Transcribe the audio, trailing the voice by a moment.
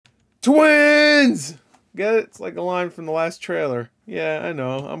Twins! Get it? It's like a line from the last trailer. Yeah, I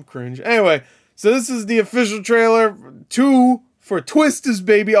know. I'm cringe. Anyway, so this is the official trailer 2 for Twisters,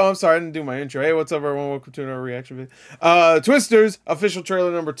 baby. Oh, I'm sorry. I didn't do my intro. Hey, what's up, everyone? Welcome to another reaction video. Twisters, official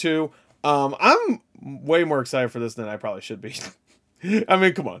trailer number 2. I'm way more excited for this than I probably should be. I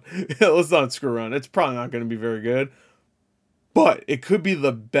mean, come on. Let's not screw around. It's probably not going to be very good. But it could be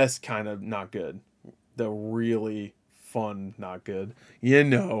the best kind of not good. The really fun not good. You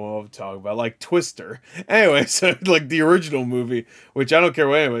know what I'm talking about. Like Twister. Anyway, so like the original movie, which I don't care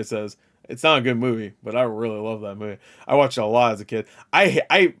what anybody says. It's not a good movie, but I really love that movie. I watched it a lot as a kid.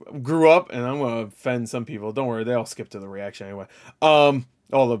 I grew up, and I'm going to offend some people. Don't worry. They all skip to the reaction anyway. All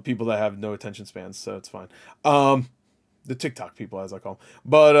the people that have no attention spans, so it's fine. The TikTok people, as I call them.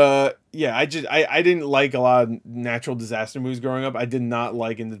 But yeah, I didn't like a lot of natural disaster movies growing up. I did not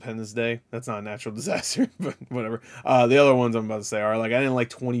like Independence Day. That's not a natural disaster, but whatever. The other ones I'm about to say are like, I didn't like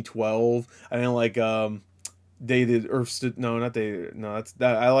 2012. I didn't like Day the Earth Stood. No, not Day. No, that's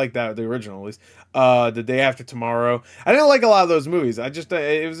that. I like that, the original at least. The Day After Tomorrow. I didn't like a lot of those movies. I just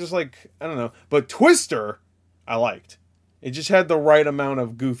it was just like, I don't know. But Twister, I liked. It just had the right amount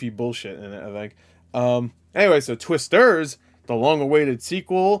of goofy bullshit in it, I think. Anyway, so Twisters, the long-awaited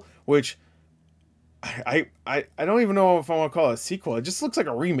sequel, which I don't even know if I want to call it a sequel. It just looks like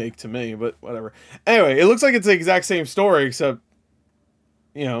a remake to me, but whatever. Anyway, it looks like it's the exact same story, except,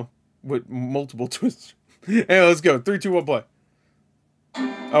 you know, with multiple twists. Anyway, let's go. 3, 2, 1, play.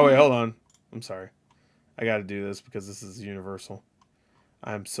 Oh, wait, hold on. I'm sorry. I got to do this because this is universal.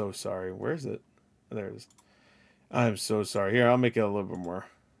 I'm so sorry. Where is it? Oh, there it is. I'm so sorry. Here, I'll make it a little bit more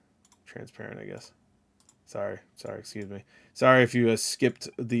transparent, I guess. Sorry, excuse me. Sorry if you skipped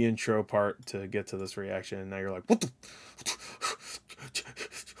the intro part to get to this reaction, and now you're like, what the?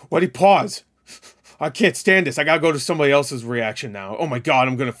 Why'd he pause? I can't stand this. I gotta go to somebody else's reaction now. Oh my god,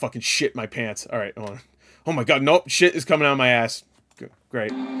 I'm gonna fucking shit my pants. Alright, hold on. Oh my god, nope, shit is coming out of my ass.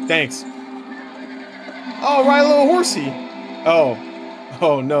 Great. Thanks. Oh, right, a little horsey. Oh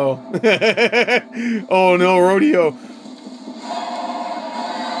no. Oh no, rodeo.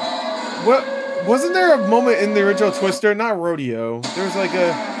 What? Wasn't there a moment in the original Twister? Not rodeo. There was like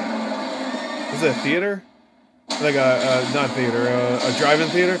a... Was it a theater? Like not theater, a drive-in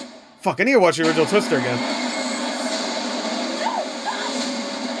theater? Fuck, I need to watch the original Twister again.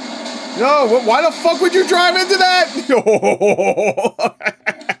 No, why the fuck would you drive into that?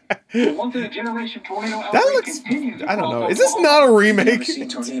 That looks... I don't know. Is this not a remake? I've never seen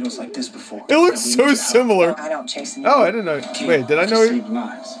tornadoes like this before. It looks so similar. I don't chase them. Oh, I didn't know. Wait, did I know he...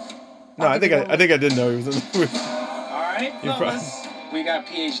 No, I think I didn't know he was in the movie. Alright, fellas. We got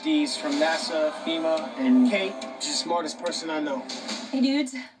PhDs from NASA, FEMA, and Kate. She's the smartest person I know. Hey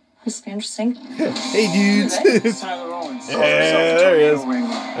dudes. This is interesting. Hey dudes. Tyler Owens. Yeah, there he is. A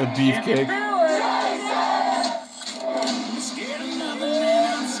beefcake.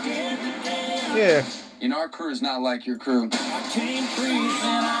 Yeah. And our crew is not like your crew.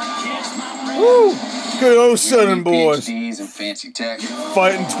 Woo! Good old Southern boys. PhDs and fancy tech.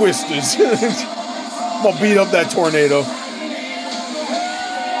 Fighting Twisters. I'm gonna beat up that tornado.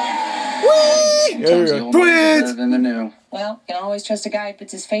 Whee! There we go. Twins! Than the new. Well, you can always trust a guy who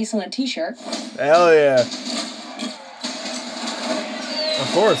puts his face on a t-shirt. Hell yeah.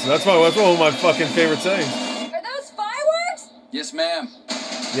 Of course. That's one of my fucking favorite sayings. Are those fireworks? Yes, ma'am.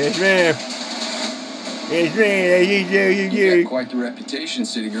 Yes, ma'am. Yes, ma'am. You got quite the reputation,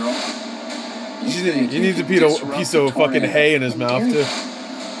 city girl. He needs a piece of fucking hay in his mouth, too.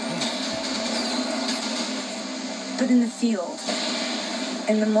 But in the field,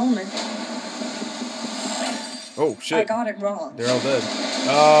 in the moment, oh, shit. I got it wrong. They're all dead.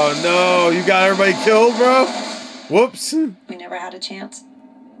 Oh, no. You got everybody killed, bro? Whoops. We never had a chance.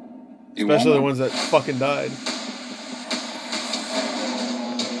 Especially the ones that fucking died.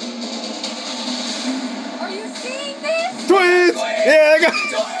 Are you seeing this? Twins! Yeah, I got...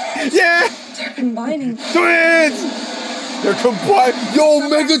 Yeah! They're combining. Twins! They're combined. Yo,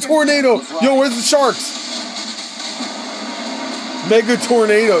 mega tornado. Yo, where's the sharks? Mega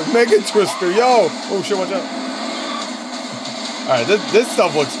tornado. Mega twister. Yo. Oh, shit, watch out. Alright, this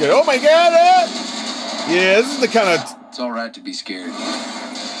stuff looks good. Oh, my God. Yeah, this is the kind of... It's all right to be scared.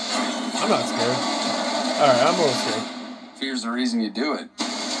 I'm not scared. Alright, I'm a little scared. Fear's the reason you do it.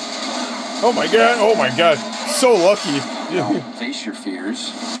 Oh, my God. Oh, my God. So lucky. Don't face your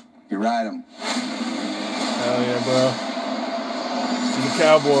fears. You ride them. Hell yeah, bro. He's a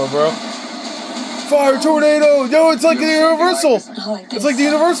cowboy, bro. Fire tornado! Yo, it's like the Universal! It's like the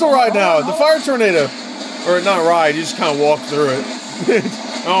Universal ride now. The fire tornado. Or not ride, you just kind of walk through it.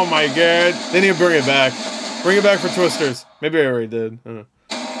 Oh my god. They need to bring it back. Bring it back for Twisters. Maybe I already did. I don't know.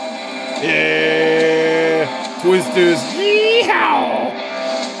 Yeah, Twisters. Yeehaw!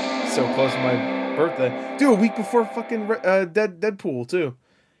 So close to my birthday, dude. A week before fucking Deadpool too.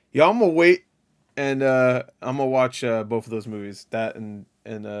 Yeah, I'm gonna wait and I'm gonna watch both of those movies, that and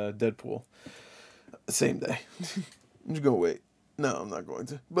Deadpool, same day. I'm just gonna wait. No, I'm not going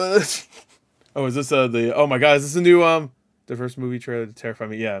to. But oh, is this the? Oh my god, is this a new the first movie trailer to terrify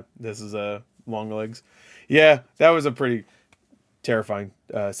me? Yeah, this is Long Legs. Yeah, that was a pretty terrifying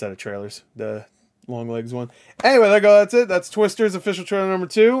set of trailers. The Long Legs one. Anyway, there you go. That's it. That's Twister's official trailer number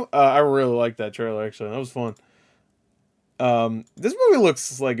 2. I really like that trailer actually. That was fun. This movie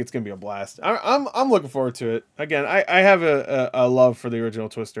looks like it's gonna be a blast. I'm looking forward to it. Again, I have a love for the original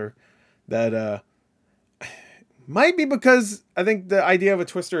Twister. That might be because I think the idea of a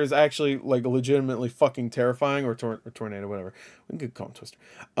Twister is actually like legitimately fucking terrifying, or tornado, whatever. We could call him Twister.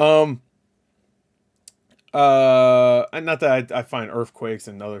 Not that I find earthquakes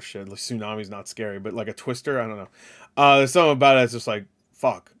and other shit, like tsunamis, not scary, but like a Twister, I don't know. There's something about it that's just like,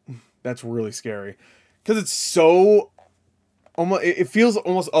 fuck, that's really scary, because it's so almost, it feels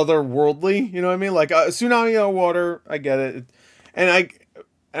almost otherworldly. You know what I mean? Like a tsunami, water, I get it, and I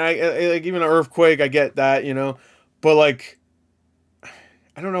like even an earthquake, I get that, you know, but like,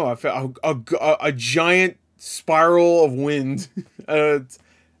 I don't know, I felt a giant spiral of wind. I don't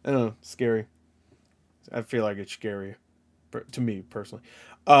know, scary. I feel like it's scary to me personally.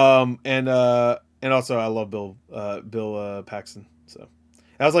 And also I love Bill Paxton. So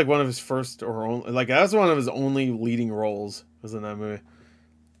that was like one of his first or only, like that was one of his only leading roles, was in that movie.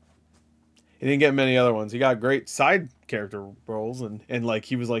 He didn't get many other ones. He got great side character roles, and like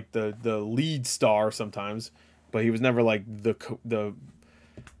he was like the lead star sometimes, but he was never like the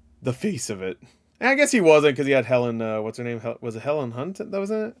face of it. And I guess he wasn't, because he had Helen, what's her name? Was it Helen Hunt that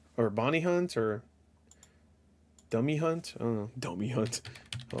was in it, or Bonnie Hunt, or Dummy Hunt? I don't know. Dummy Hunt.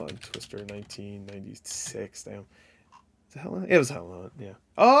 Hold on. Twister 1996. Damn. Was it Helen? It was Helen Hunt. Yeah.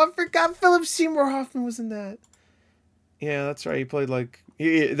 Oh, I forgot Philip Seymour Hoffman was in that. Yeah, that's right. He played like...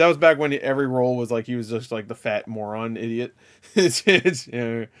 that was back when every role was like he was just like the fat moron idiot.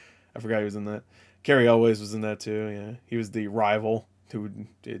 Yeah, I forgot he was in that. Carrie Elways was in that too. Yeah. He was the rival who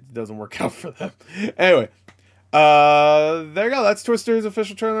it doesn't work out for them. Anyway. There you go. That's Twister's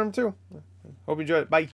official trailer number 2. Hope you enjoyed it. Bye.